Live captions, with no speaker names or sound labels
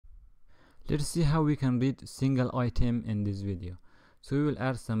Let's see how we can read single item in this video. So we will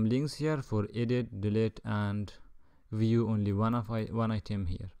add some links here for edit, delete, and view only one item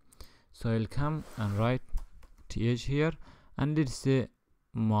here. So I'll come and write th here, and let's say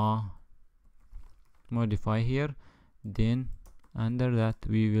modify here. Then under that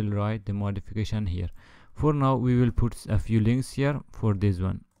we will write the modification here. For now we will put a few links here for this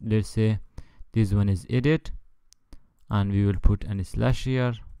one. Let's say this one is edit, and we will put an slash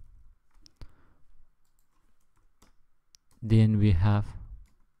here. Then we have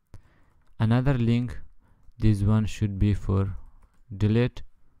another link. This one should be for delete,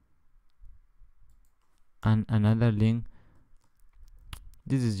 and another link,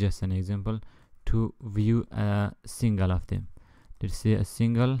 this is just an example, to view a single of them. Let's say a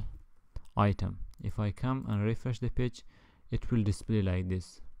single item. If I come and refresh the page, it will display like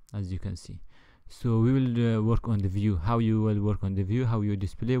this, as you can see. So we will work on the view, how you will work on the view, how you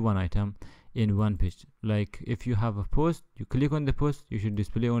display one item in one page. Like if you have a post, you click on the post, you should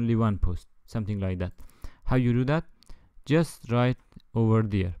display only one post, something like that. How you do that? Just write over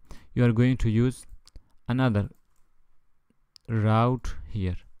there. You are going to use another route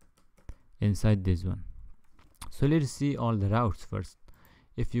here inside this one. So let's see all the routes first.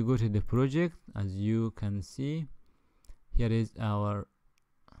 If you go to the project, as you can see, here is our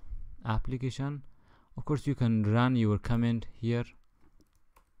application. Of course you can run your command here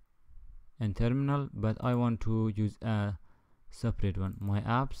in terminal, but I want to use a separate one. My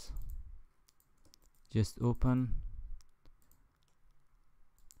apps, just open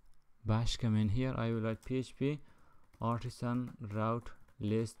bash command here. I will write php artisan route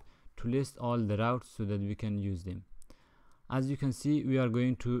list to list all the routes so that we can use them. As you can see, we are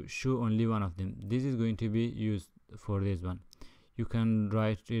going to show only one of them. This is going to be used for this one. You can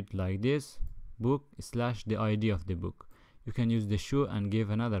write it like this: book slash the ID of the book. You can use the show and give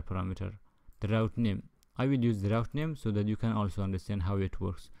another parameter, the route name. I will use the route name so that you can also understand how it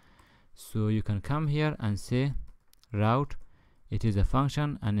works. So you can come here and say route. It is a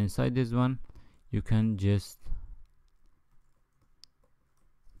function, and inside this one you can just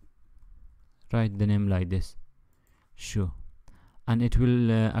write the name like this, show, and it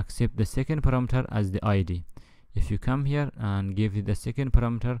will accept the second parameter as the ID. If you come here and give it the second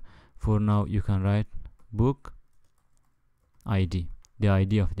parameter, for now you can write book ID, the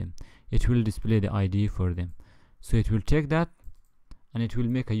ID of them. It will display the ID for them. So it will take that and it will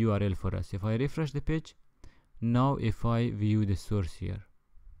make a URL for us. If I refresh the page, now if I view the source here,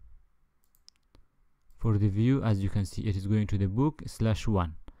 for the view, as you can see, it is going to the book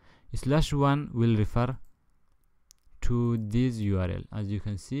 /1. /1 will refer to this URL, as you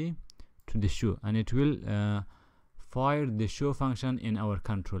can see, to the show, and it will fire the show function in our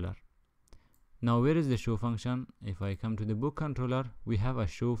controller. Now where is the show function? If I come to the book controller, we have a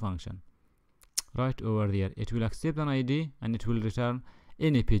show function right over there. It will accept an ID and it will return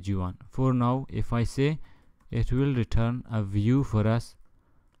any page you want. For now, if I say, it will return a view for us.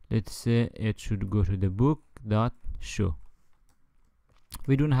 Let's say it should go to the book.show.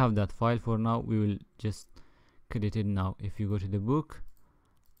 We don't have that file for now. We will just create it now. If you go to the book,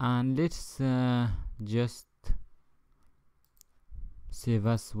 and let's just save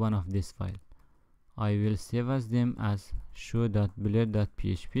us one of this file. I will save us them as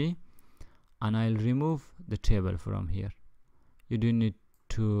show.blade.php, and I'll remove the table from here. You don't need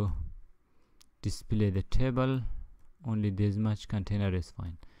to display the table, only this much container is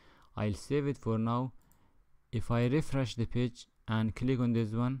fine. I'll save it for now. If I refresh the page and click on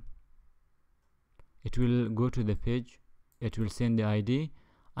this one, it will go to the page, it will send the ID,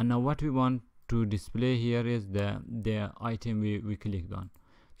 and now what we want to display here is the item we clicked on.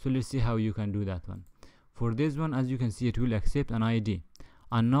 So let's see how you can do that one. For this one, as you can see, it will accept an ID,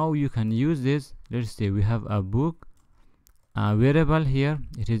 and now you can use this. Let's say we have a book variable here,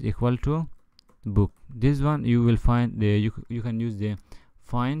 it is equal to book. This one you will find the you can use the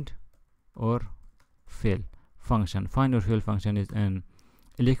find or fill function. Find or fill function is an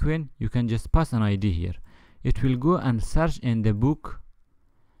Eloquent. You can just pass an ID here. It will go and search in the book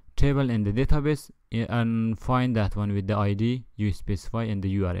table in the database and find that one with the ID you specify in the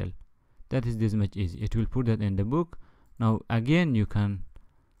URL. That is this much easy. It will put that in the book. Now again you can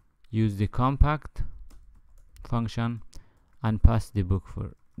use the compact function and pass the book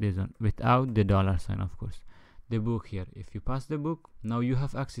for this one without the $, of course. The book here, if you pass the book, now you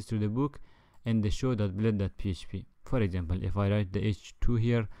have access to the book in the show.blade.php. For example, if I write the h2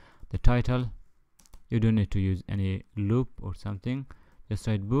 here, the title, you don't need to use any loop or something. Just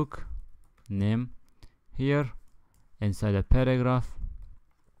write book name here inside a paragraph,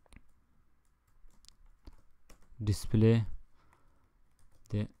 display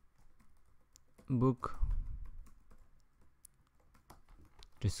the book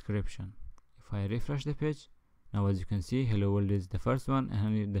description. If I refresh the page, now as you can see, hello world is the first one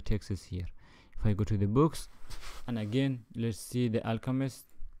and the text is here. If I go to the books, and again let's see the Alchemist.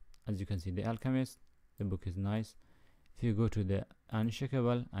 As you can see, the Alchemist, the book is nice. If you go to the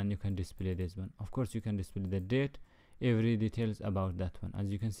Unshakable, and you can display this one, of course you can display the date, every details about that one.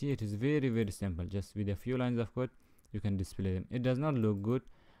 As you can see, it is very simple. Just with a few lines of code you can display them. It does not look good,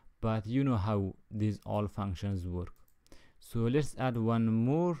 but you know how these all functions work. So let's add one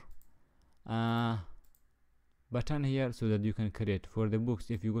more button here so that you can create for the books.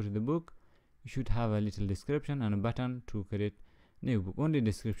 If you go to the book, you should have a little description and a button to create new book. Only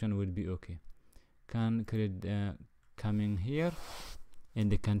description would be okay. Can create coming here in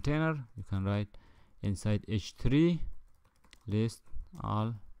the container, you can write inside h3 list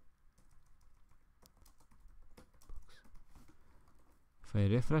all books. If I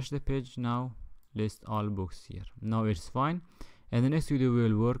refresh the page now, list all books here. Now it's fine. And the next video we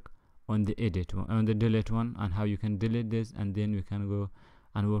will work on the edit one, on the delete one, and how you can delete this, and then we can go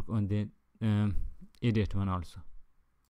and work on the edit one also.